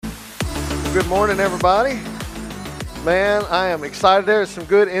Good morning, everybody. Man, I am excited. There's some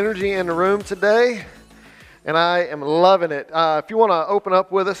good energy in the room today, and I am loving it. If you want to open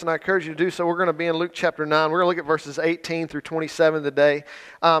up with us, and I encourage you to do so, we're going to be in Luke chapter 9. We're going to look at verses 18 through 27 today.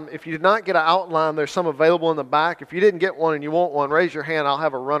 If you did not get an outline, there's some available in the back. If you didn't get one and you want one, raise your hand. I'll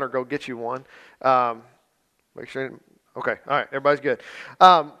have a runner go get you one. Make sure. Okay, all right, everybody's good.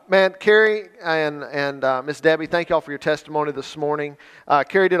 Man, Carrie and Miss Debbie, thank y'all for your testimony this morning.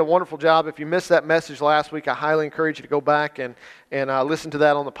 Carrie did a wonderful job. If you missed that message last week, I highly encourage you to go back and listen to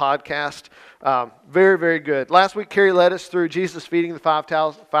that on the podcast. Very, very good. Last week, Carrie led us through Jesus feeding the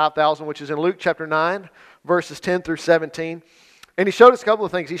 5,000, which is in Luke chapter 9, verses 10 through 17. And he showed us a couple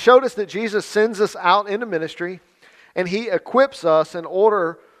of things. He showed us that Jesus sends us out into ministry, and he equips us in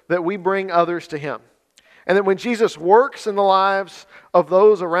order that we bring others to him. And that when Jesus works in the lives of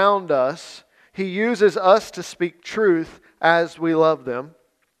those around us, he uses us to speak truth as we love them.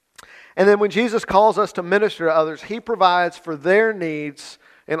 And then when Jesus calls us to minister to others, he provides for their needs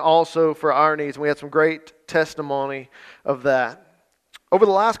and also for our needs. And we had some great testimony of that. Over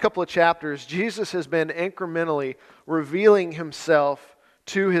the last couple of chapters, Jesus has been incrementally revealing himself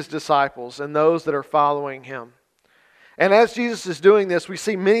to his disciples and those that are following him. And as Jesus is doing this, we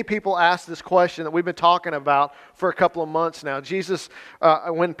see many people ask this question that we've been talking about for a couple of months now. Jesus,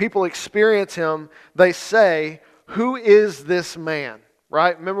 when people experience him, they say, "Who is this man?"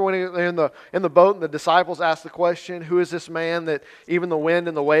 Right? Remember when they're in the boat and the disciples asked the question, "Who is this man that even the wind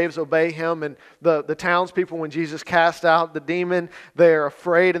and the waves obey him?" And the townspeople, when Jesus cast out the demon, they're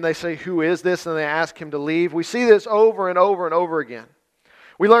afraid and they say, "Who is this?" And they ask him to leave. We see this over and over and over again.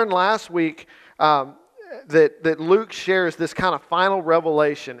 We learned last week that Luke shares this kind of final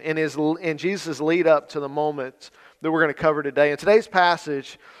revelation in Jesus' lead up to the moment that we're going to cover today. In today's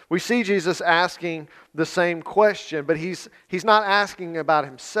passage, we see Jesus asking the same question, but he's not asking about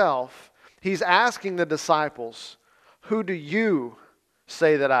himself. He's asking the disciples, "Who do you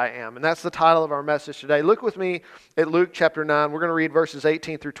say that I am?" And that's the title of our message today. Look with me at Luke chapter 9. We're going to read verses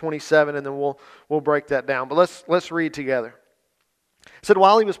 18 through 27, and then we'll break that down. But let's read together. It said,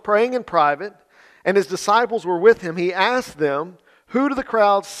 while he was praying in private, and his disciples were with him, he asked them, "Who do the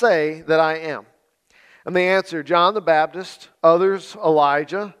crowds say that I am?" And they answered, "John the Baptist, others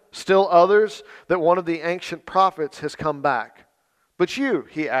Elijah, still others that one of the ancient prophets has come back. But you,"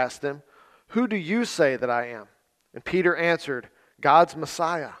 he asked them, "who do you say that I am?" And Peter answered, "God's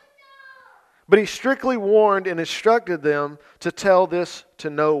Messiah." But he strictly warned and instructed them to tell this to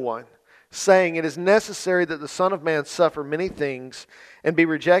no one, saying, "It is necessary that the Son of Man suffer many things and be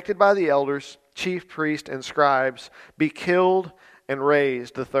rejected by the elders, chief priests, and scribes, be killed, and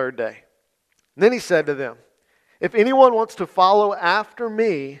raised the third day." And then he said to them, "If anyone wants to follow after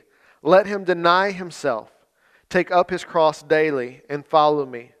me, let him deny himself, take up his cross daily, and follow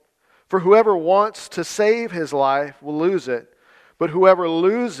me. For whoever wants to save his life will lose it, but whoever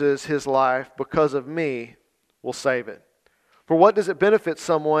loses his life because of me will save it. For what does it benefit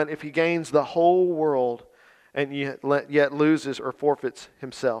someone if he gains the whole world and yet loses or forfeits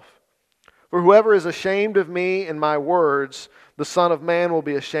himself? For whoever is ashamed of me and my words, the Son of Man will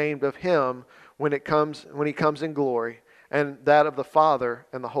be ashamed of him when he comes in glory, and that of the Father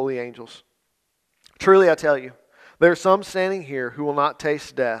and the holy angels. Truly I tell you, there are some standing here who will not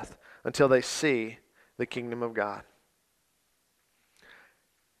taste death until they see the kingdom of God."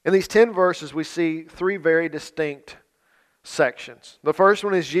 In these 10 verses, we see three very distinct sections. The first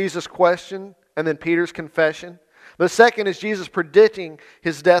one is Jesus' question and then Peter's confession. The second is Jesus predicting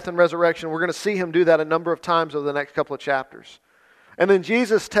his death and resurrection. We're going to see him do that a number of times over the next couple of chapters. And then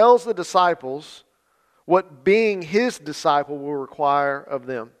Jesus tells the disciples what being his disciple will require of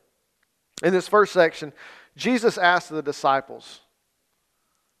them. In this first section, Jesus asks the disciples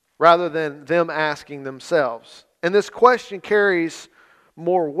rather than them asking themselves. And this question carries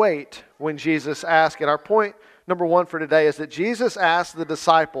more weight when Jesus asks it. Our point number one for today is that Jesus asked the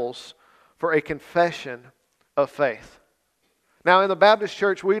disciples for a confession of faith. Now, in the Baptist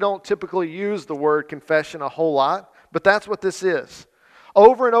church, we don't typically use the word confession a whole lot, but that's what this is.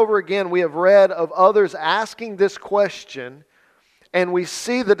 Over and over again, we have read of others asking this question, and we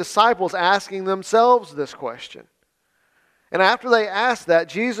see the disciples asking themselves this question. And after they asked that,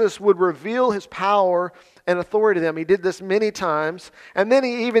 Jesus would reveal his power and authority to them. He did this many times, and then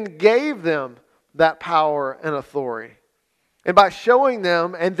he even gave them that power and authority. And by showing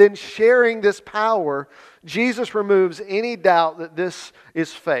them and then sharing this power, Jesus removes any doubt that this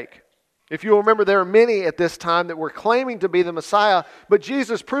is fake. If you'll remember, there are many at this time that were claiming to be the Messiah, but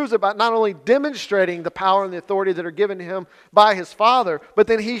Jesus proves it by not only demonstrating the power and the authority that are given to him by his Father, but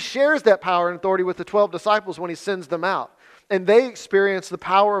then he shares that power and authority with the 12 disciples when he sends them out. And they experience the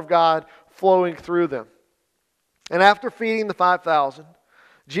power of God flowing through them. And after feeding the 5,000,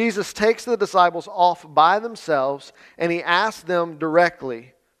 Jesus takes the disciples off by themselves and he asks them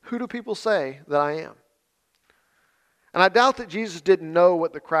directly, "Who do people say that I am?" And I doubt that Jesus didn't know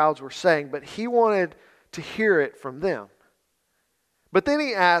what the crowds were saying, but he wanted to hear it from them. But then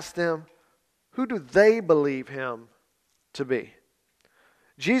he asked them, who do they believe him to be?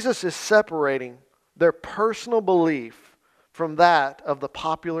 Jesus is separating their personal belief from that of the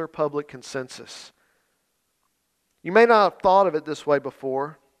popular public consensus. You may not have thought of it this way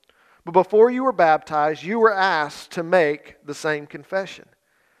before, but before you were baptized, you were asked to make the same confession.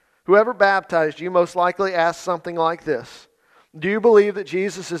 Whoever baptized you most likely asked something like this: do you believe that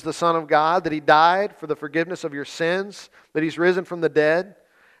Jesus is the Son of God, that he died for the forgiveness of your sins, that he's risen from the dead?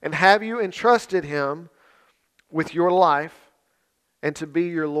 And have you entrusted him with your life and to be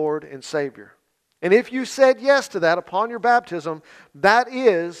your Lord and Savior? And if you said yes to that upon your baptism, that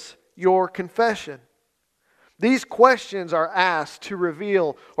is your confession. These questions are asked to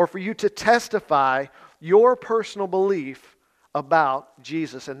reveal or for you to testify your personal belief about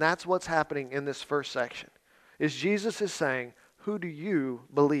Jesus. And that's what's happening in this first section. Is Jesus is saying, who do you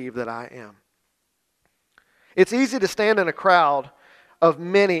believe that I am? It's easy to stand in a crowd of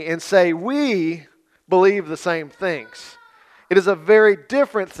many and say, we believe the same things. It is a very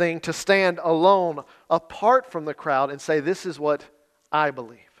different thing to stand alone, apart from the crowd, and say, this is what I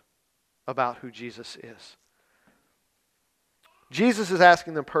believe about who Jesus is. Jesus is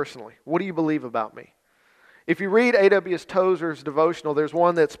asking them personally, what do you believe about me? If you read A.W. Tozer's devotional, there's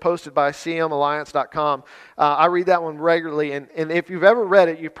one that's posted by cmalliance.com. I read that one regularly, and if you've ever read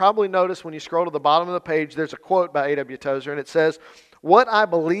it, you've probably noticed when you scroll to the bottom of the page, there's a quote by A.W. Tozer, and it says, what I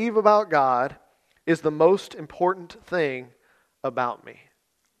believe about God is the most important thing about me.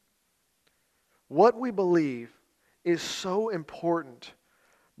 What we believe is so important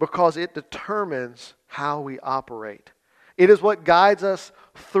because it determines how we operate. It is what guides us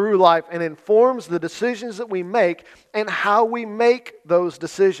through life and informs the decisions that we make and how we make those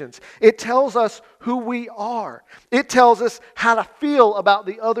decisions. It tells us who we are. It tells us how to feel about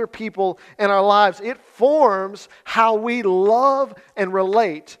the other people in our lives. It forms how we love and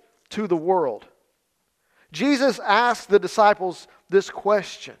relate to the world. Jesus asked the disciples this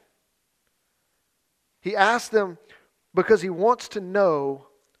question. He asked them because he wants to know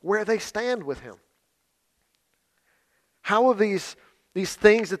where they stand with him. How have these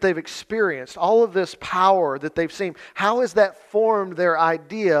things that they've experienced, all of this power that they've seen, how has that formed their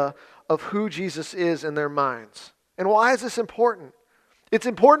idea of who Jesus is in their minds? And why is this important? It's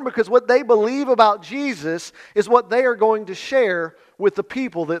important because what they believe about Jesus is what they are going to share with the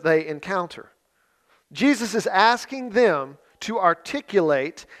people that they encounter. Jesus is asking them to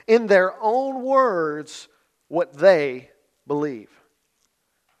articulate in their own words what they believe.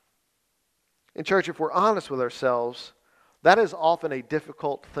 In church, if we're honest with ourselves, that is often a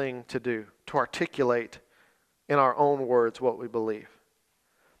difficult thing to do, to articulate in our own words what we believe.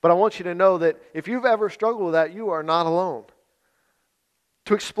 But I want you to know that if you've ever struggled with that, you are not alone.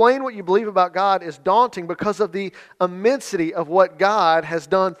 To explain what you believe about God is daunting because of the immensity of what God has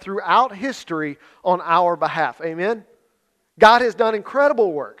done throughout history on our behalf. Amen? God has done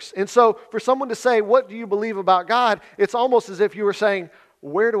incredible works. And so for someone to say, what do you believe about God? It's almost as if you were saying,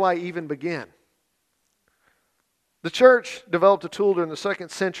 where do I even begin? The church developed a tool during the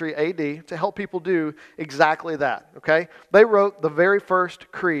 2nd century AD to help people do exactly that, okay? They wrote the very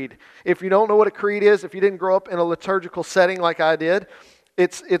first creed. If you don't know what a creed is, if you didn't grow up in a liturgical setting like I did,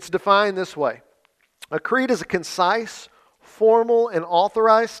 it's defined this way. A creed is a concise, formal, and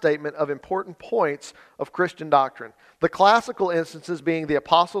authorized statement of important points of Christian doctrine. The classical instances being the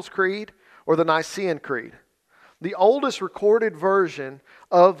Apostles' Creed or the Nicene Creed. The oldest recorded version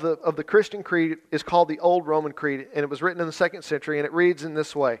of the Christian creed is called the Old Roman Creed, and it was written in the 2nd century, and it reads in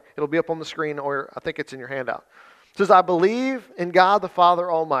this way. It'll be up on the screen, or I think it's in your handout. It says, I believe in God the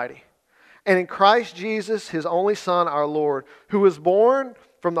Father Almighty, and in Christ Jesus, his only Son, our Lord, who was born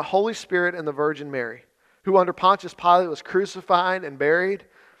from the Holy Spirit and the Virgin Mary, who under Pontius Pilate was crucified and buried,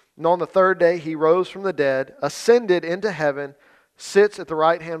 and on the 3rd day he rose from the dead, ascended into heaven, sits at the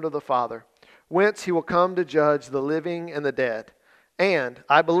right hand of the Father, whence he will come to judge the living and the dead. And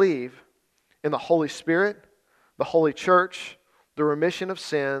I believe in the Holy Spirit, the Holy Church, the remission of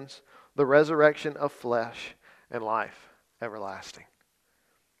sins, the resurrection of flesh, and life everlasting.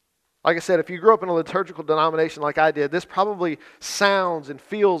 Like I said, if you grew up in a liturgical denomination like I did, this probably sounds and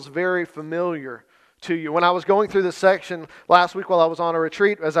feels very familiar to you. When I was going through this section last week while I was on a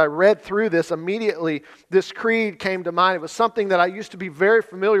retreat, as I read through this, immediately this creed came to mind. It was something that I used to be very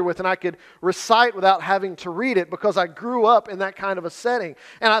familiar with and I could recite without having to read it because I grew up in that kind of a setting.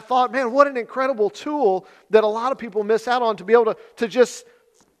 And I thought, man, what an incredible tool that a lot of people miss out on, to be able to just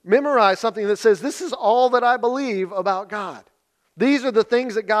memorize something that says, this is all that I believe about God. These are the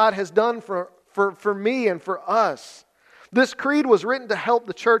things that God has done for me and for us. This creed was written to help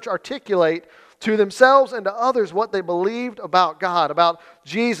the church articulate to themselves and to others what they believed about God, about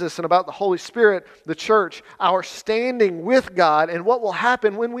Jesus and about the Holy Spirit, the church, our standing with God, and what will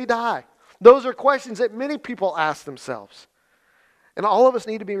happen when we die. Those are questions that many people ask themselves. And all of us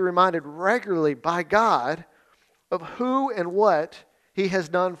need to be reminded regularly by God of who and what He has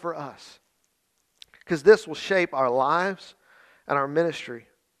done for us. Because this will shape our lives and our ministry.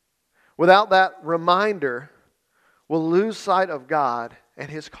 Without that reminder, we'll lose sight of God and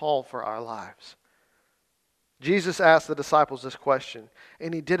His call for our lives. Jesus asked the disciples this question,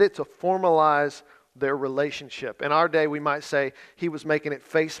 and He did it to formalize their relationship. In our day, we might say He was making it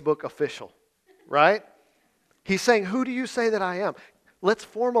Facebook official, right? He's saying, who do you say that I am? Let's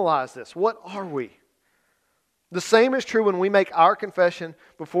formalize this. What are we? The same is true when we make our confession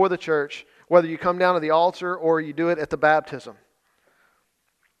before the church, whether you come down to the altar or you do it at the baptism.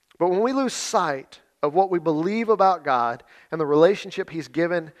 But when we lose sight of what we believe about God and the relationship He's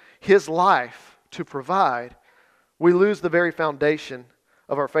given His life to provide, we lose the very foundation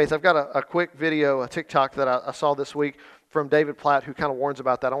of our faith. I've got a quick video, a TikTok that I saw this week from David Platt, who kind of warns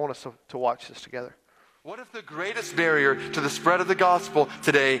about that. I want us to watch this together. What if the greatest barrier to the spread of the gospel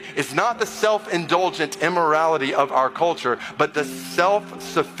today is not the self-indulgent immorality of our culture, but the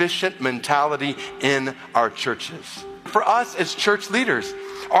self-sufficient mentality in our churches? For us as church leaders,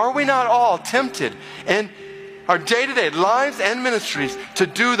 are we not all tempted in our day-to-day lives and ministries to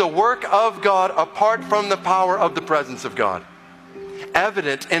do the work of God apart from the power of the presence of God?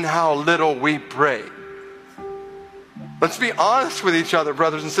 Evident in how little we pray. Let's be honest with each other,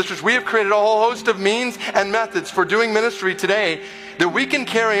 brothers and sisters. We have created a whole host of means and methods for doing ministry today that we can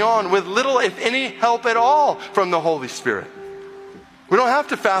carry on with little, if any, help at all from the Holy Spirit. We don't have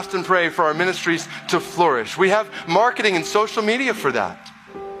to fast and pray for our ministries to flourish. We have marketing and social media for that.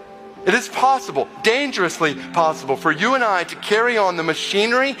 It is possible, dangerously possible, for you and I to carry on the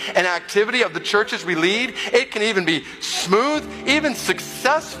machinery and activity of the churches we lead. It can even be smooth, even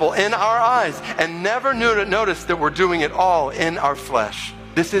successful in our eyes, and never notice that we're doing it all in our flesh.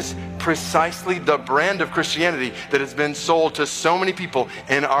 This is precisely the brand of Christianity that has been sold to so many people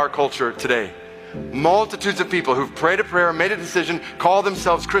in our culture today. Multitudes of people who've prayed a prayer, made a decision, call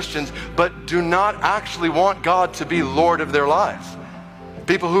themselves Christians, but do not actually want God to be Lord of their lives.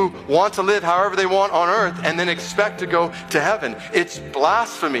 People who want to live however they want on earth and then expect to go to heaven. It's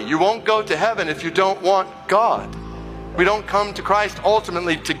blasphemy. You won't go to heaven if you don't want God. We don't come to Christ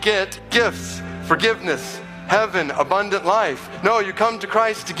ultimately to get gifts, forgiveness, heaven, abundant life. No, you come to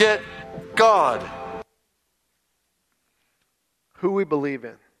Christ to get God. Who we believe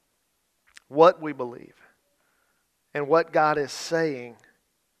in, what we believe, and what God is saying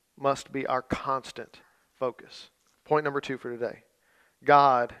must be our constant focus. Point number 2 for today.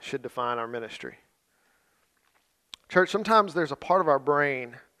 God should define our ministry. Church, sometimes there's a part of our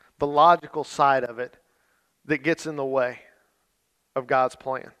brain, the logical side of it, that gets in the way of God's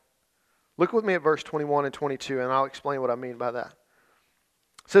plan. Look with me at verse 21 and 22, and I'll explain what I mean by that.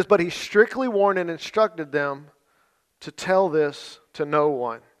 It says, "But He strictly warned and instructed them to tell this to no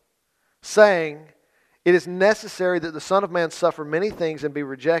one, saying, it is necessary that the Son of Man suffer many things and be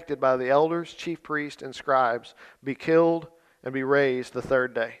rejected by the elders, chief priests, and scribes, be killed, and be raised the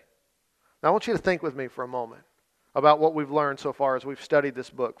third day." Now I want you to think with me for a moment about what we've learned so far as we've studied this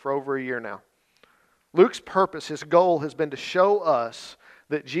book for over a year now. Luke's purpose, his goal, has been to show us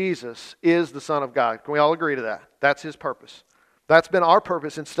that Jesus is the Son of God. Can we all agree to that? That's His purpose. That's been our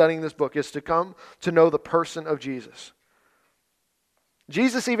purpose in studying this book, is to come to know the person of Jesus.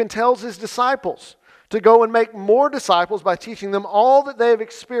 Jesus even tells His disciples to go and make more disciples by teaching them all that they have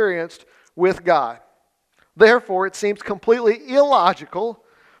experienced with God. Therefore, it seems completely illogical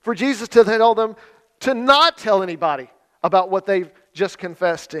for Jesus to tell them to not tell anybody about what they've just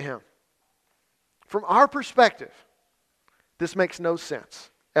confessed to Him. From our perspective, this makes no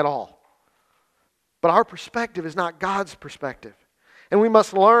sense at all. But our perspective is not God's perspective. And we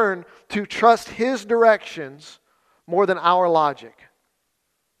must learn to trust His directions more than our logic.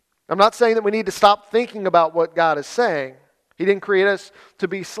 I'm not saying that we need to stop thinking about what God is saying. He didn't create us to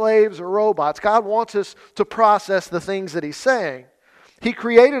be slaves or robots. God wants us to process the things that He's saying. He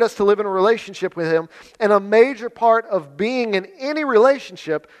created us to live in a relationship with Him, and a major part of being in any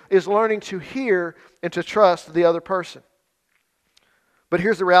relationship is learning to hear and to trust the other person. But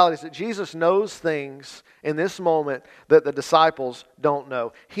here's the reality, is that Jesus knows things in this moment that the disciples don't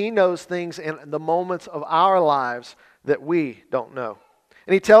know. He knows things in the moments of our lives that we don't know.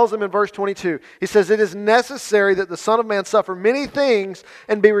 And He tells them in verse 22, He says, "It is necessary that the Son of Man suffer many things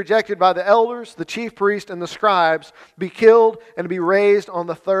and be rejected by the elders, the chief priests, and the scribes, be killed, and be raised on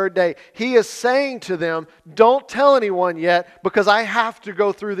the third day." He is saying to them, don't tell anyone yet, because I have to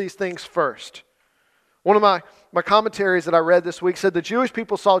go through these things first. One of my commentaries that I read this week said the Jewish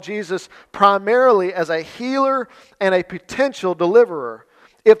people saw Jesus primarily as a healer and a potential deliverer.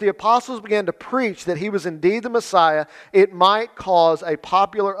 If the apostles began to preach that He was indeed the Messiah, it might cause a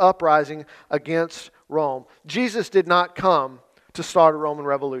popular uprising against Rome. Jesus did not come to start a Roman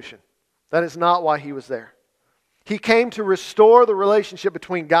revolution. That is not why He was there. He came to restore the relationship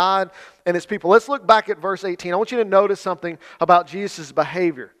between God and His people. Let's look back at verse 18. I want you to notice something about Jesus'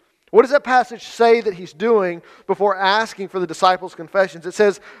 behavior. What does that passage say that He's doing before asking for the disciples' confessions? It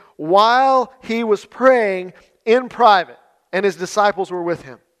says, while He was praying in private, and His disciples were with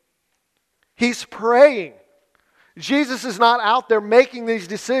Him. He's praying. Jesus is not out there making these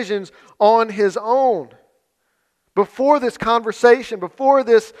decisions on His own. Before this conversation, before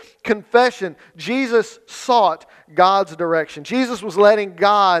this confession, Jesus sought God's direction. Jesus was letting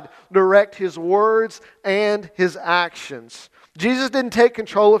God direct His words and His actions. Jesus didn't take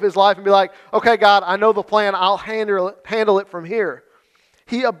control of His life and be like, okay, God, I know the plan. I'll handle it from here.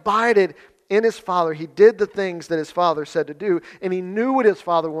 He abided in His Father. He did the things that His Father said to do, and He knew what His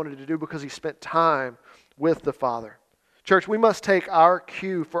Father wanted to do because He spent time with the Father. Church, we must take our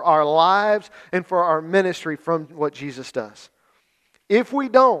cue for our lives and for our ministry from what Jesus does. If we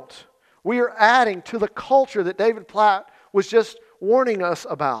don't, we are adding to the culture that David Platt was just warning us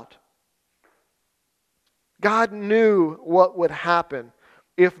about. God knew what would happen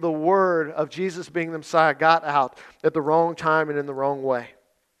if the word of Jesus being the Messiah got out at the wrong time and in the wrong way.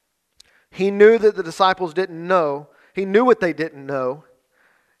 He knew that the disciples didn't know. He knew what they didn't know.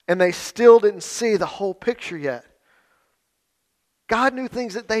 And they still didn't see the whole picture yet. God knew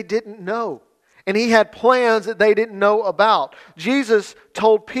things that they didn't know. And He had plans that they didn't know about. Jesus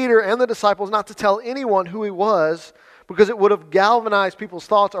told Peter and the disciples not to tell anyone who He was, because it would have galvanized people's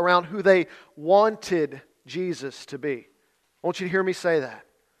thoughts around who they wanted Jesus to be. I want you to hear me say that.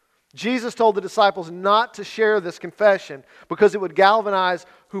 Jesus told the disciples not to share this confession because it would galvanize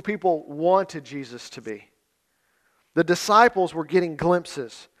who people wanted Jesus to be. The disciples were getting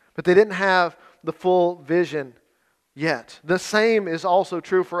glimpses, but they didn't have the full vision yet. The same is also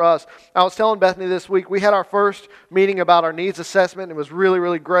true for us. I was telling Bethany this week, we had our first meeting about our needs assessment. It was really,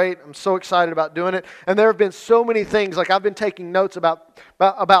 really great. I'm so excited about doing it. And there have been so many things, like I've been taking notes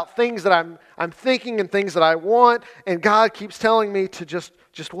about things that I'm thinking and things that I want, and God keeps telling me to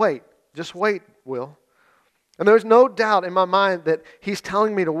just wait. Just wait, Will. And there's no doubt in my mind that He's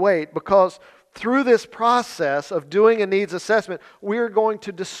telling me to wait, because through this process of doing a needs assessment, we're going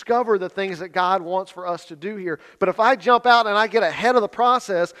to discover the things that God wants for us to do here. But if I jump out and I get ahead of the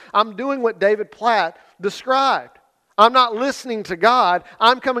process, I'm doing what David Platt described. I'm not listening to God.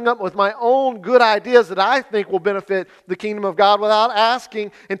 I'm coming up with my own good ideas that I think will benefit the kingdom of God without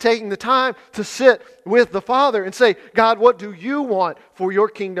asking and taking the time to sit with the Father and say, God, what do you want for your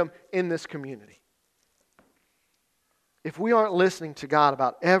kingdom in this community? If we aren't listening to God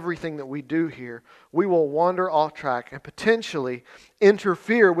about everything that we do here, we will wander off track and potentially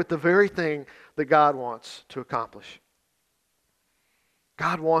interfere with the very thing that God wants to accomplish.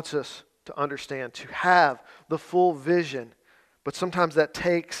 God wants us to understand, to have the full vision, but sometimes that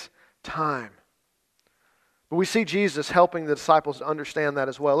takes time. But we see Jesus helping the disciples to understand that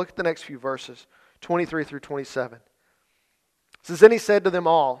as well. Look at the next few verses, 23 through 27. It says, then He said to them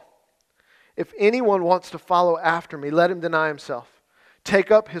all, if anyone wants to follow after me, let him deny himself,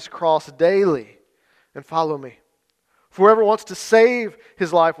 take up his cross daily, and follow me. For whoever wants to save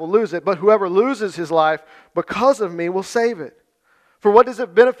his life will lose it, but whoever loses his life because of me will save it. For what does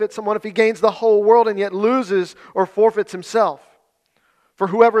it benefit someone if he gains the whole world and yet loses or forfeits himself? For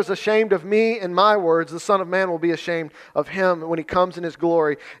whoever is ashamed of me and my words, the Son of Man will be ashamed of him when He comes in His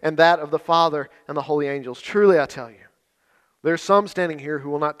glory and that of the Father and the holy angels. Truly I tell you, there are some standing here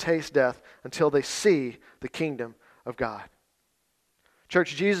who will not taste death until they see the kingdom of God.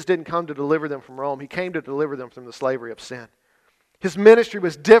 Church, Jesus didn't come to deliver them from Rome. He came to deliver them from the slavery of sin. His ministry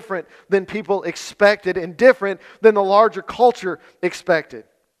was different than people expected and different than the larger culture expected.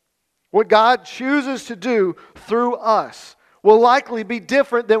 What God chooses to do through us will likely be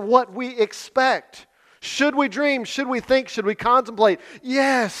different than what we expect. Should we dream? Should we think? Should we contemplate?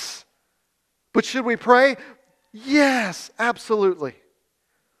 Yes. But should we pray? Yes, absolutely.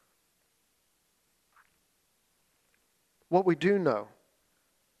 What we do know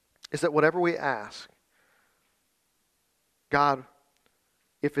is that whatever we ask, God,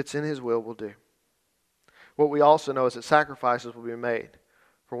 if it's in His will do. What we also know is that sacrifices will be made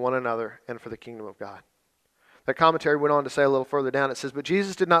for one another and for the kingdom of God. That commentary went on to say a little further down, it says, but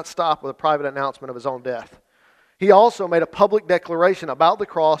Jesus did not stop with a private announcement of His own death. He also made a public declaration about the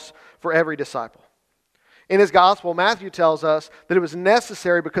cross for every disciple. In his gospel, Matthew tells us that it was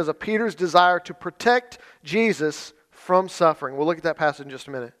necessary because of Peter's desire to protect Jesus from suffering. We'll look at that passage in just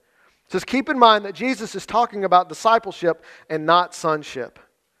a minute. It says, keep in mind that Jesus is talking about discipleship and not sonship.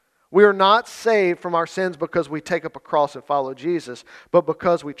 We are not saved from our sins because we take up a cross and follow Jesus, but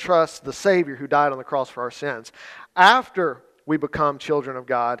because we trust the Savior who died on the cross for our sins. After we become children of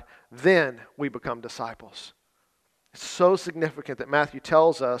God, then we become disciples. It's so significant that Matthew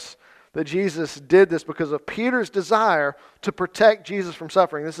tells us that Jesus did this because of Peter's desire to protect Jesus from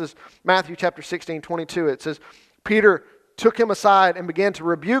suffering. This is Matthew chapter 16, 22. It says, Peter took him aside and began to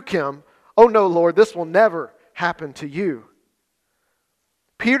rebuke him. Oh no, Lord, this will never happen to you.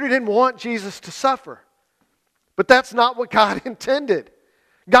 Peter didn't want Jesus to suffer. But that's not what God intended.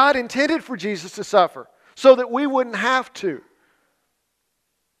 God intended for Jesus to suffer so that we wouldn't have to.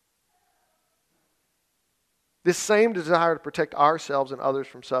 This same desire to protect ourselves and others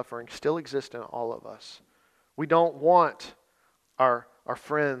from suffering still exists in all of us. We don't want our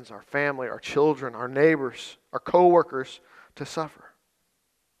friends, our family, our children, our neighbors, our co-workers to suffer.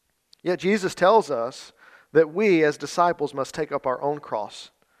 Yet Jesus tells us that we as disciples must take up our own cross.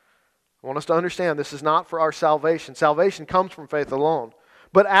 I want us to understand this is not for our salvation. Salvation comes from faith alone.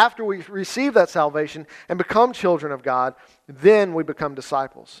 But after we receive that salvation and become children of God, then we become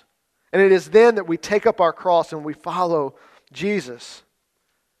disciples. And it is then that we take up our cross and we follow Jesus.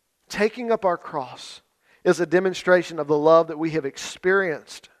 Taking up our cross is a demonstration of the love that we have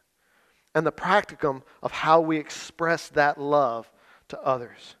experienced and the practicum of how we express that love to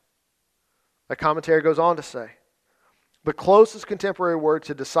others. The commentary goes on to say, the closest contemporary word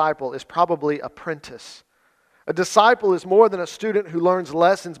to disciple is probably apprentice. A disciple is more than a student who learns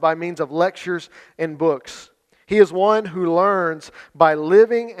lessons by means of lectures and books. He is one who learns by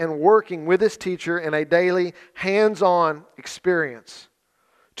living and working with his teacher in a daily, hands-on experience.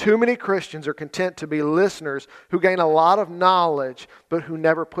 Too many Christians are content to be listeners who gain a lot of knowledge, but who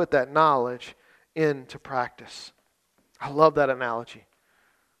never put that knowledge into practice. I love that analogy.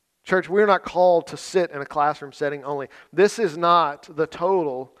 Church, we're not called to sit in a classroom setting only. This is not the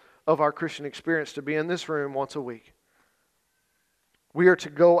total of our Christian experience to be in this room once a week. We are to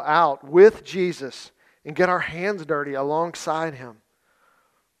go out with Jesus and get our hands dirty alongside Him.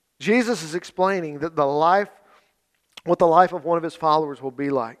 Jesus is explaining that what the life of one of His followers will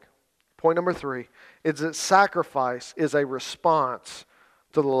be like. Point number 3 is that sacrifice is a response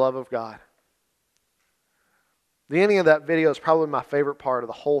to the love of God. The ending of that video is probably my favorite part of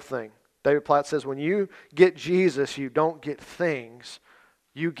the whole thing. David Platt says, when you get Jesus, you don't get things,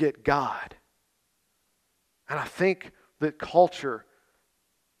 you get God. And I think that culture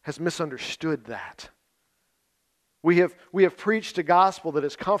has misunderstood that. We have preached a gospel that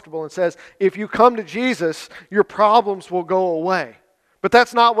is comfortable and says, if you come to Jesus, your problems will go away. But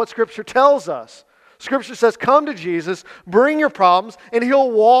that's not what Scripture tells us. Scripture says, come to Jesus, bring your problems, and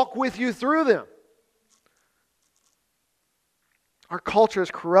He'll walk with you through them. Our culture has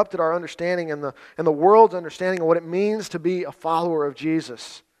corrupted our understanding and the world's understanding of what it means to be a follower of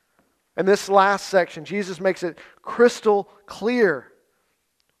Jesus. In this last section, Jesus makes it crystal clear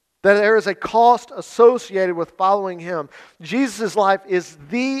that there is a cost associated with following Him. Jesus' life is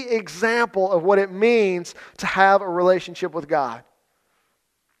the example of what it means to have a relationship with God.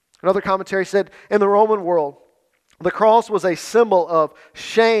 Another commentary said, in the Roman world, the cross was a symbol of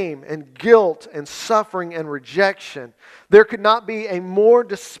shame and guilt and suffering and rejection. There could not be a more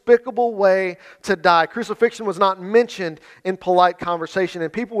despicable way to die. Crucifixion was not mentioned in polite conversation,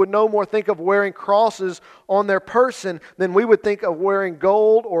 and people would no more think of wearing crosses on their person than we would think of wearing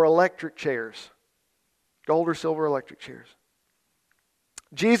gold or electric chairs. Gold or silver electric chairs.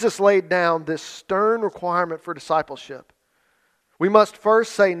 Jesus laid down this stern requirement for discipleship. We must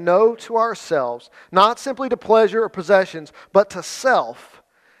first say no to ourselves, not simply to pleasure or possessions, but to self,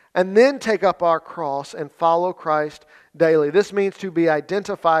 and then take up our cross and follow Christ daily. This means to be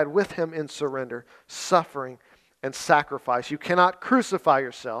identified with Him in surrender, suffering, and sacrifice. You cannot crucify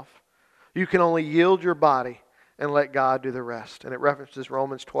yourself. You can only yield your body and let God do the rest. And it references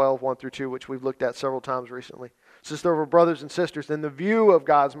Romans 12, 1 through 2, which we've looked at several times recently. It says, therefore, brothers and sisters, in the view of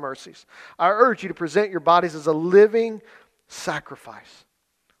God's mercies, I urge you to present your bodies as a living sacrifice,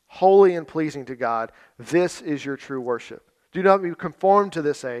 holy and pleasing to God. This is your true worship. Do not be conformed to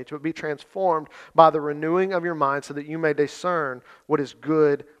this age, but be transformed by the renewing of your mind so that you may discern what is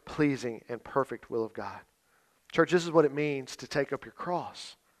good, pleasing, and perfect will of God. Church, this is what it means to take up your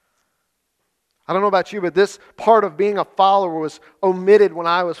cross. I don't know about you, but this part of being a follower was omitted when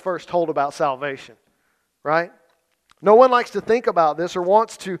I was first told about salvation, right? No one likes to think about this or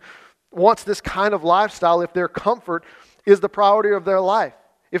wants this kind of lifestyle if their comfort is the priority of their life.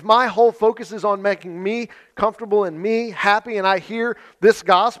 If my whole focus is on making me comfortable and me happy, and I hear this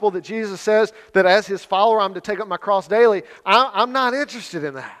gospel that Jesus says that as His follower I'm to take up my cross daily, I'm not interested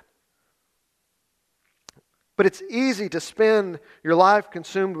in that. But it's easy to spend your life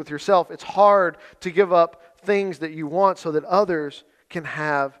consumed with yourself. It's hard to give up things that you want so that others can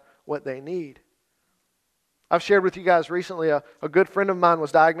have what they need. I've shared with you guys recently, a good friend of mine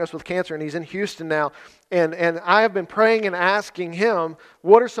was diagnosed with cancer, and he's in Houston now. And I have been praying and asking him,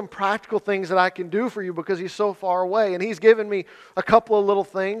 what are some practical things that I can do for you because he's so far away? And he's given me a couple of little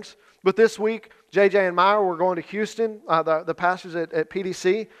things. But this week, JJ and Myra were going to Houston, the pastors at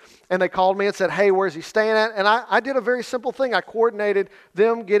PDC, and they called me and said, hey, where's he staying at? And I did a very simple thing. I coordinated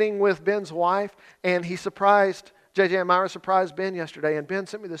them getting with Ben's wife, and JJ and Myra surprised Ben yesterday, and Ben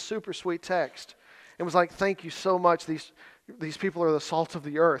sent me this super sweet text. It was like, thank you so much. These people are the salt of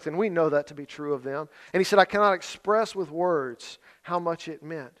the earth, and we know that to be true of them. And he said, I cannot express with words how much it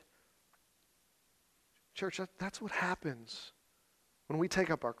meant. Church, that's what happens when we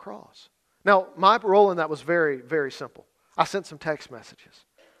take up our cross. Now, my role in that was very, very simple. I sent some text messages.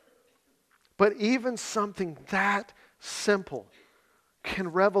 But even something that simple can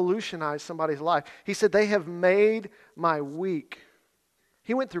revolutionize somebody's life. He said, they have made my week.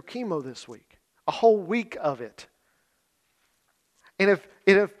 He went through chemo this week. A whole week of it. And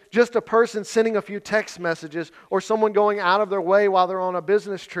if just a person sending a few text messages or someone going out of their way while they're on a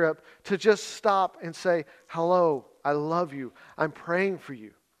business trip to just stop and say, hello, I love you, I'm praying for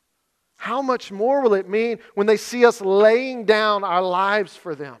you. How much more will it mean when they see us laying down our lives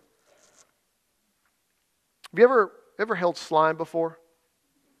for them? Have you ever held slime before?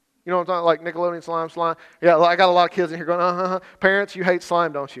 You know what I'm talking about, like Nickelodeon slime? Yeah, I got a lot of kids in here going, Parents, you hate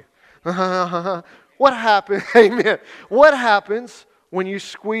slime, don't you? What happens? Amen. What happens when you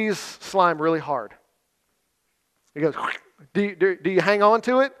squeeze slime really hard? It goes. Do you hang on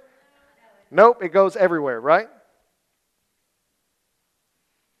to it? Nope. It goes everywhere, right?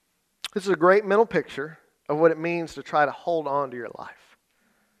 This is a great mental picture of what it means to try to hold on to your life.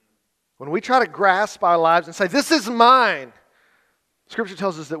 When we try to grasp our lives and say, "This is mine," Scripture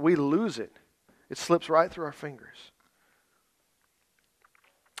tells us that we lose it. It slips right through our fingers.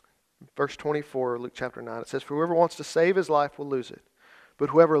 Verse 24, Luke chapter 9, it says, for whoever wants to save his life will lose it. But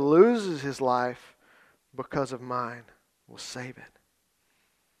whoever loses his life because of mine will save it.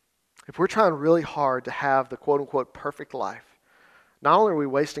 If we're trying really hard to have the quote-unquote perfect life, not only are we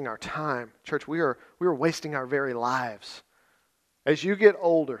wasting our time, church, we are wasting our very lives. As you get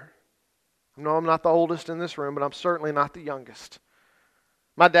older, I know I'm not the oldest in this room, but I'm certainly not the youngest.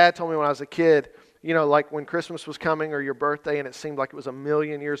 My dad told me when I was a kid, you know, like when Christmas was coming or your birthday and it seemed like it was a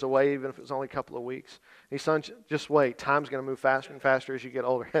million years away, even if it was only a couple of weeks. He said, son, just wait. Time's going to move faster and faster as you get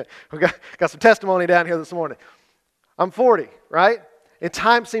older. We got some testimony down here this morning. I'm 40, right? And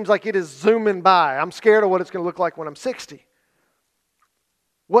time seems like it is zooming by. I'm scared of what it's going to look like when I'm 60.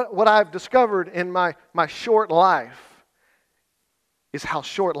 What I've discovered in my short life is how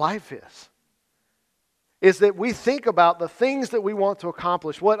short life is that we think about the things that we want to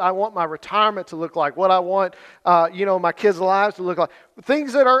accomplish, what I want my retirement to look like, what I want my kids' lives to look like.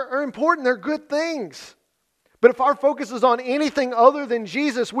 Things that are important, they're good things. But if our focus is on anything other than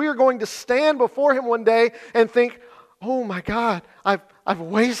Jesus, we are going to stand before Him one day and think, oh my God, I've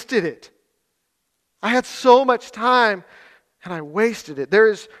wasted it. I had so much time and I wasted it. There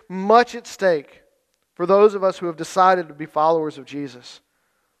is much at stake for those of us who have decided to be followers of Jesus.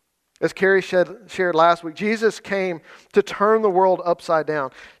 As Carrie shared last week, Jesus came to turn the world upside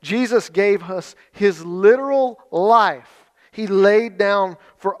down. Jesus gave us His literal life. He laid down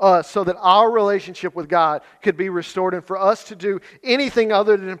for us so that our relationship with God could be restored. And for us to do anything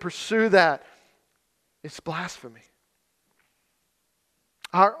other than pursue that, it's blasphemy.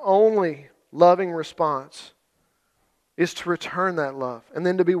 Our only loving response is to return that love and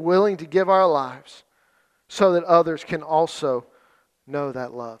then to be willing to give our lives so that others can also know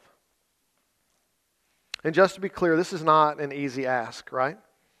that love. And just to be clear, this is not an easy ask, right?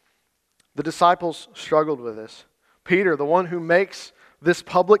 The disciples struggled with this. Peter, the one who makes this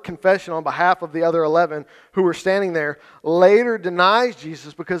public confession on behalf of the other 11 who were standing there, later denies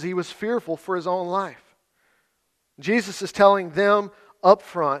Jesus because he was fearful for his own life. Jesus is telling them up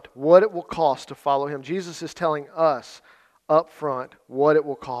front what it will cost to follow him. Jesus is telling us up front what it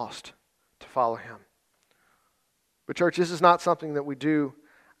will cost to follow him. But church, this is not something that we do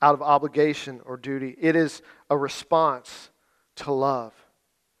out of obligation or duty. It is a response to love.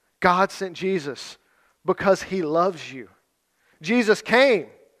 God sent Jesus because he loves you. Jesus came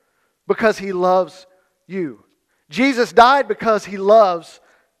because he loves you. Jesus died because he loves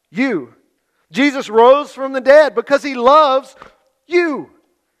you. Jesus rose from the dead because he loves you.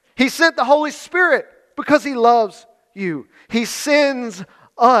 He sent the Holy Spirit because he loves you. He sends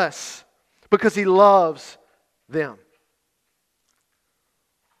us because he loves them.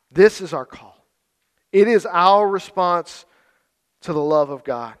 This is our call. It is our response to the love of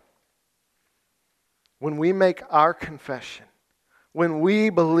God. When we make our confession, when we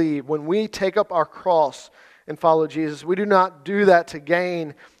believe, when we take up our cross and follow Jesus, we do not do that to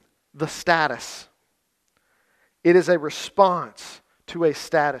gain the status. It is a response to a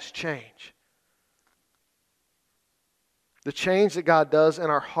status change. The change that God does in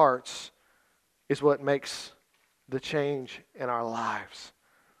our hearts is what makes the change in our lives.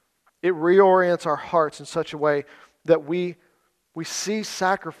 It reorients our hearts in such a way that we see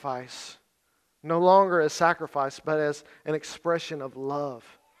sacrifice no longer as sacrifice, but as an expression of love.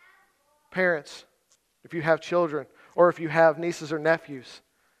 Parents, if you have children, or if you have nieces or nephews,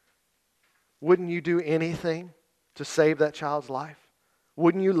 wouldn't you do anything to save that child's life?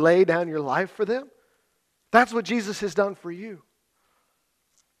 Wouldn't you lay down your life for them? That's what Jesus has done for you.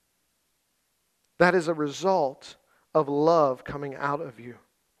 That is a result of love coming out of you.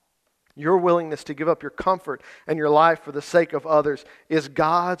 Your willingness to give up your comfort and your life for the sake of others is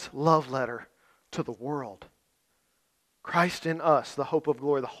God's love letter to the world. Christ in us, the hope of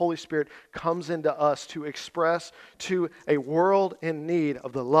glory. The Holy Spirit comes into us to express to a world in need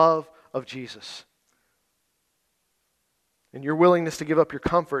of the love of Jesus. And your willingness to give up your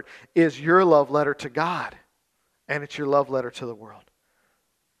comfort is your love letter to God. And it's your love letter to the world.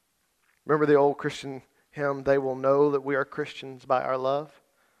 Remember the old Christian hymn, "They will know that we are Christians by our love"?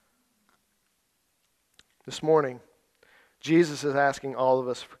 This morning, Jesus is asking all of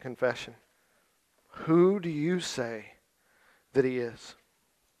us for confession. Who do you say that he is?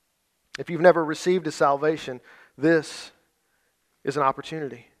 If you've never received a salvation, this is an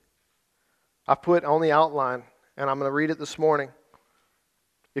opportunity. I put on the outline, and I'm going to read it this morning.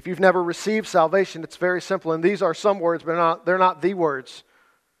 If you've never received salvation, it's very simple. And these are some words, but they're not the words.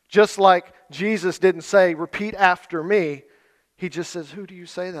 Just like Jesus didn't say, "Repeat after me," he just says, "Who do you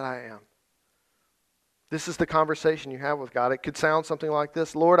say that I am?" This is the conversation you have with God. It could sound something like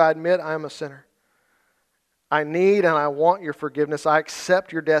this: "Lord, I admit I am a sinner. I need and I want your forgiveness. I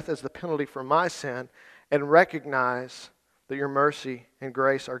accept your death as the penalty for my sin and recognize that your mercy and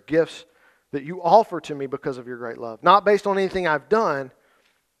grace are gifts that you offer to me because of your great love. Not based on anything I've done,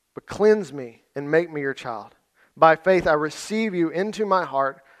 but cleanse me and make me your child. By faith, I receive you into my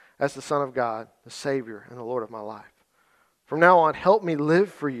heart as the Son of God, the Savior and the Lord of my life. From now on, help me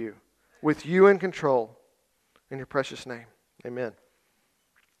live for you, with you in control. In your precious name, amen."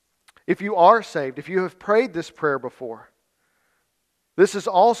 If you are saved, if you have prayed this prayer before, this is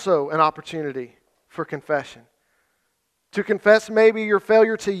also an opportunity for confession. To confess maybe your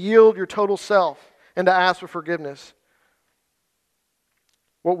failure to yield your total self and to ask for forgiveness.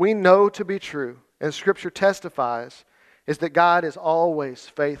 What we know to be true, and Scripture testifies, is that God is always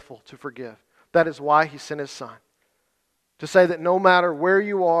faithful to forgive. That is why He sent His Son. To say that no matter where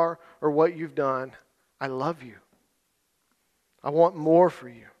you are or what you've done, I love you. I want more for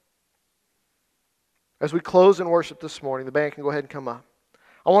you. As we close in worship this morning, the band can go ahead and come up.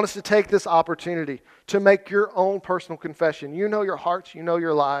 I want us to take this opportunity to make your own personal confession. You know your hearts, you know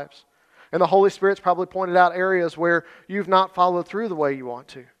your lives. And the Holy Spirit's probably pointed out areas where you've not followed through the way you want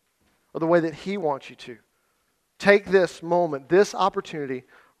to, or the way that He wants you to. Take this moment, this opportunity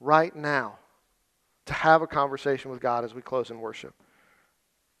right now to have a conversation with God as we close in worship.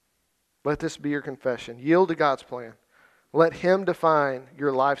 Let this be your confession. Yield to God's plan. Let Him define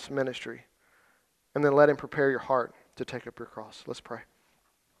your life's ministry. And then let Him prepare your heart to take up your cross. Let's pray.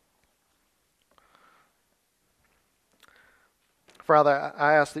 Father,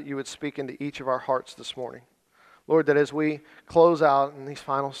 I ask that you would speak into each of our hearts this morning. Lord, that as we close out in these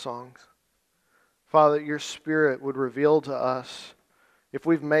final songs, Father, that your Spirit would reveal to us if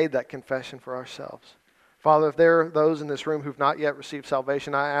we've made that confession for ourselves. Father, if there are those in this room who've not yet received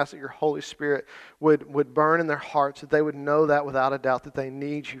salvation, I ask that your Holy Spirit would burn in their hearts, that they would know that without a doubt, that they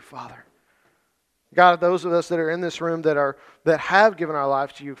need you, Father. God, those of us that are in this room that have given our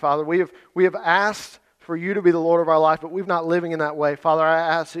lives to you, Father, we have asked for you to be the Lord of our life, but we've not living in that way. Father, I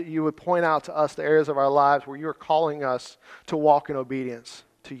ask that you would point out to us the areas of our lives where you are calling us to walk in obedience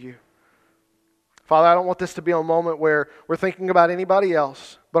to you. Father, I don't want this to be a moment where we're thinking about anybody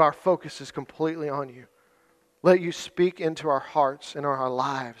else, but our focus is completely on you. Let you speak into our hearts and our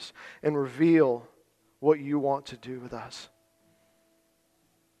lives and reveal what you want to do with us.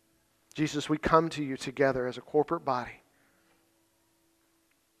 Jesus, we come to you together as a corporate body.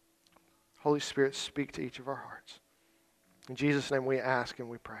 Holy Spirit, speak to each of our hearts. In Jesus' name we ask and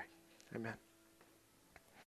we pray. Amen.